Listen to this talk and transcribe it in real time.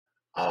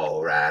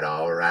All right,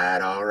 all right,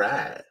 all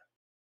right.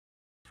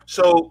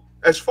 So,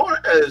 as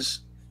far as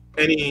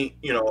any,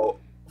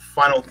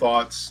 final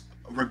thoughts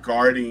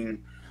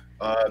regarding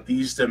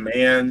these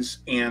demands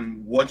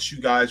and what you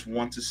guys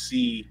want to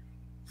see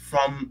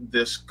from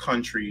this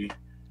country,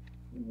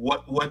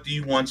 what do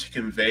you want to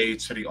convey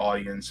to the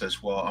audience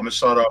as well? I'm gonna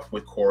start off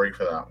with Corey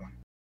for that one.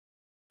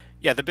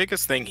 Yeah, the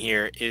biggest thing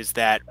here is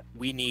that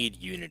we need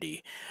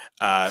unity.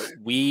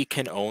 We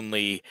can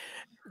only,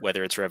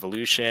 whether it's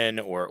revolution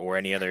or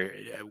any other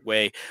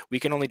way, we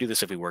can only do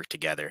this if we work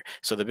together.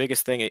 So the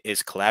biggest thing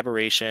is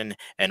collaboration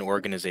and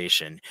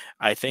organization.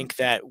 I think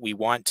that we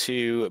want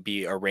to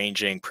be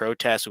arranging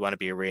protests. We want to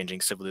be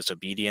arranging civil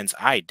disobedience.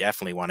 I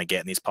definitely want to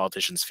get in these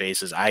politicians'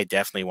 faces. I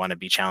definitely want to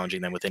be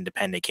challenging them with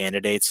independent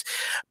candidates.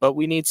 But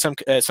we need some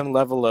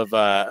level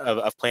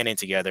of planning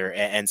together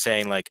and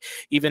saying, like,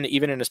 even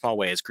in a small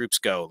way, as groups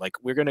go, like,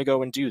 we're going to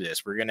go and do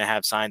this. We're going to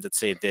have signs that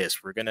say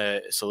this. We're going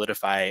to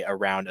solidify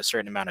around a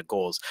certain amount of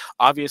goals.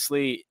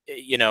 Obviously,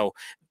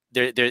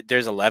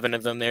 there's 11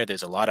 of them there.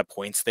 There's a lot of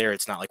points there.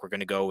 It's not like we're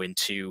going to go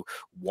into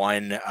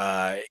one,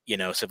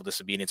 civil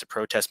disobedience or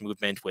protest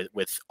movement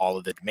with all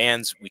of the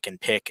demands. We can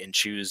pick and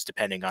choose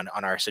depending on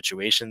our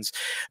situations.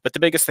 But the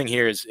biggest thing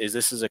here is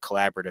this is a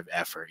collaborative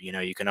effort.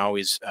 You can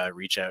always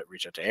reach out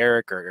to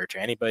Eric or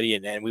to anybody,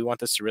 and we want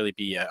this to really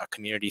be a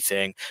community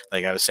thing.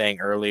 Like I was saying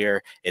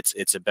earlier,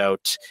 it's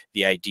about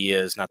the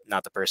ideas,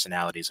 not the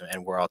personalities,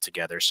 and we're all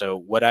together. So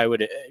what I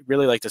would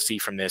really like to see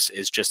from this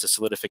is just a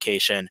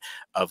solidification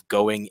of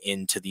going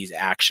into these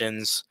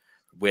actions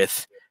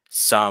with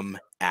some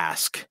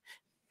ask.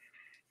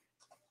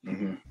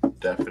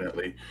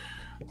 Definitely.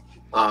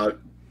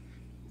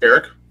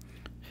 Eric?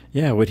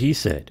 Yeah, what he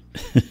said.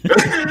 But,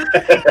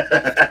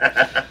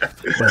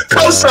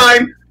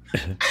 Cosign!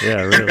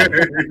 Yeah,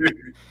 really.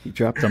 He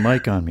dropped the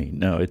mic on me.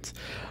 No, it's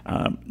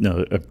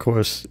no. Of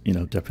course,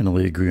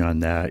 definitely agree on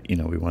that.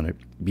 We want to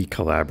be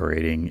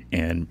collaborating,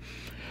 and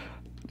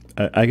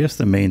I guess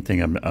the main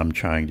thing I'm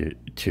trying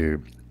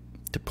to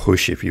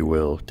push, if you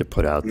will, to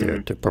put out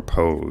there, to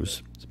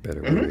propose, it's a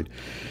better word,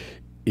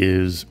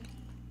 is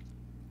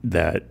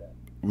that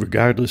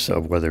regardless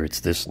of whether it's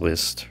this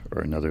list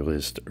or another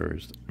list or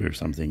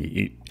something,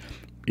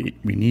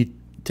 we need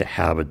to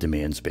have a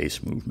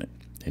demands-based movement.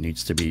 It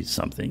needs to be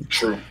something.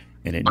 True.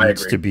 And it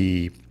needs to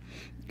be,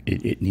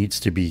 it needs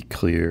to be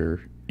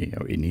clear,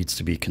 it needs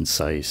to be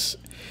concise.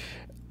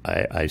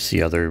 I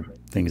see other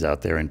things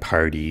out there in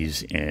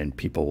parties, and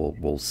people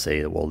will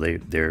say, well,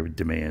 their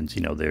demands,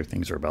 their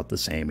things are about the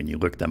same, and you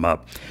look them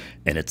up,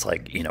 and it's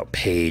like,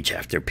 page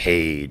after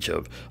page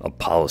of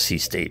policy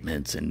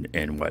statements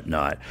and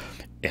whatnot,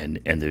 and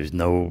there's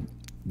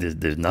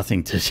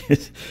nothing to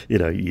just,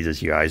 you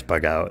just, your eyes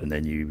bug out, and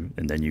then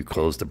you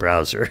close the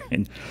browser,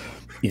 and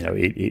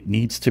it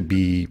needs to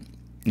be,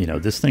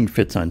 this thing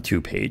fits on 2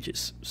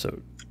 pages, so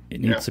it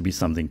needs to be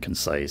something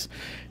concise.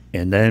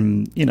 And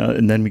then,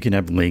 and then we can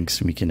have links,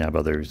 and we can have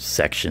other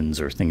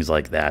sections or things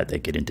like that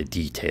that get into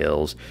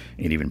details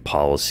and even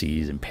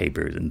policies and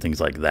papers and things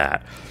like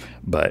that.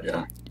 But,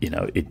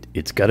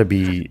 it's got to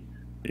be,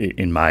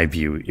 in my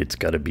view, it's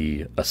got to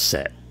be a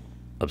set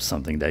of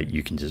something that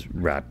you can just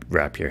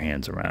wrap your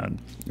hands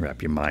around,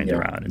 wrap your mind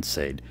around, and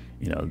say,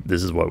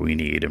 this is what we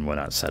need, and we're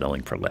not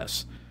settling for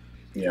less.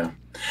 Yeah.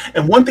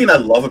 And one thing I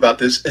love about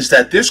this is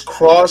that this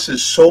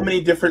crosses so many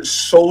different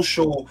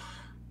social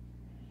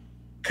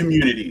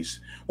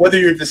communities, whether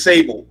you're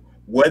disabled,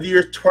 whether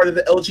you're part of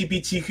the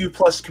LGBTQ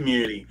plus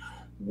community,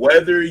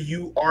 whether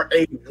you are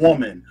a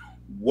woman,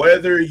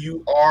 whether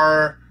you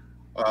are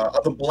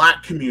of the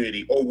Black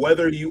community, or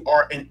whether you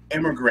are an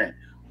immigrant,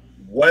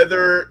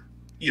 whether,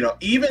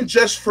 even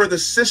just for the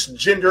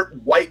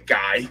cisgender white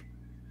guy,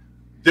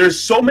 there's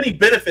so many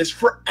benefits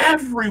for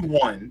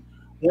everyone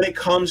when it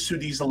comes to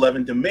these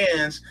 11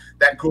 demands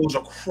that goes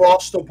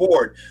across the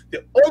board.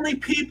 The only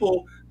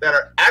people that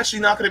are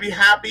actually not going to be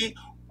happy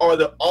are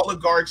the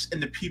oligarchs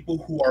and the people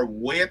who are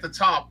way at the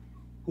top,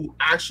 who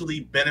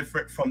actually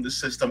benefit from the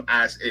system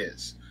as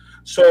is.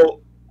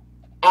 So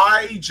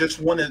I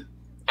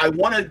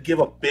want to give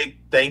a big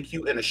thank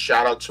you and a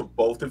shout out to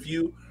both of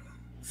you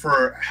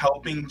for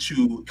helping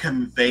to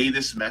convey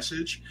this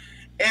message,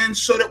 and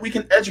so that we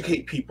can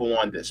educate people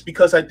on this,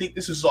 because I think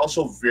this is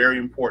also very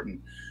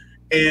important.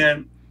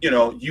 And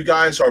you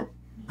guys are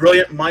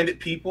brilliant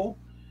minded people,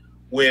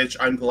 which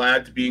I'm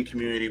glad to be in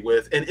community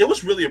with. And it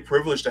was really a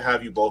privilege to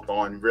have you both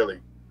on, really.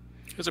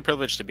 It was a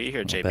privilege to be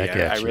here, JB. Back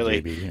at you,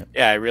 JB.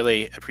 I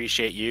really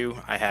appreciate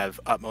you. I have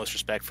utmost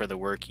respect for the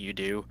work you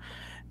do,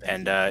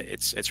 and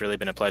it's really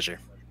been a pleasure.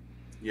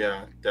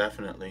 Yeah,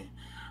 definitely.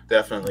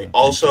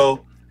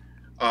 Also,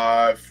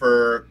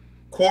 for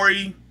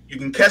Cory, you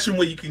can catch him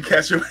where you can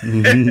catch him.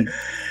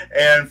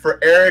 And for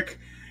Eric,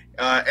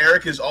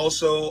 Eric is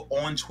also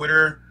on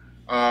Twitter.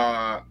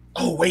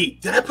 Oh,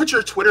 wait, did I put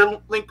your Twitter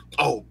link?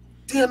 Oh,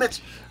 damn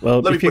it.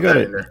 Well, if you go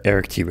to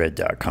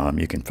erictred.com,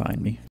 you can find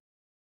me.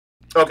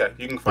 Okay,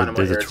 you can find him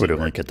on There's a Twitter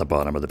link at the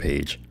bottom of the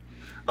page.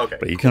 Okay.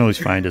 But you can always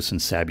find us in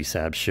Sabby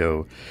Sab's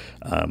show.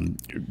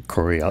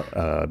 Cory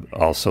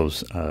also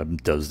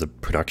does the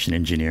production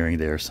engineering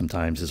there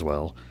sometimes as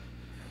well.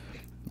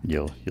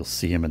 You'll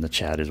see him in the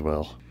chat as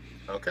well.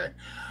 Okay.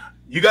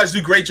 You guys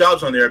do great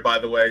jobs on there, by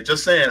the way.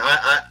 Just saying,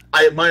 I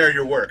admire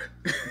your work.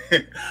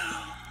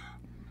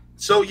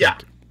 So, yeah.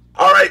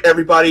 All right,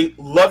 everybody.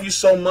 Love you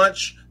so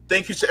much.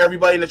 Thank you to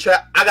everybody in the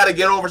chat. I got to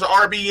get over to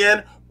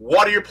RBN.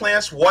 Water your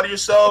plants. Water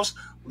yourselves.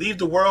 Leave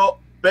the world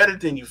better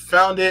than you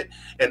found it.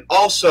 And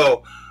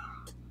also,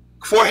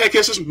 forehead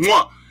kisses.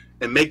 Mwah,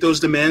 and make those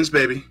demands,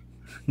 baby.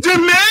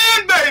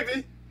 Demand,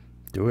 baby.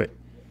 Do it.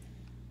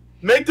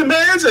 Make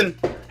demands and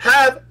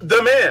have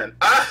the man.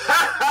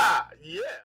 Yeah.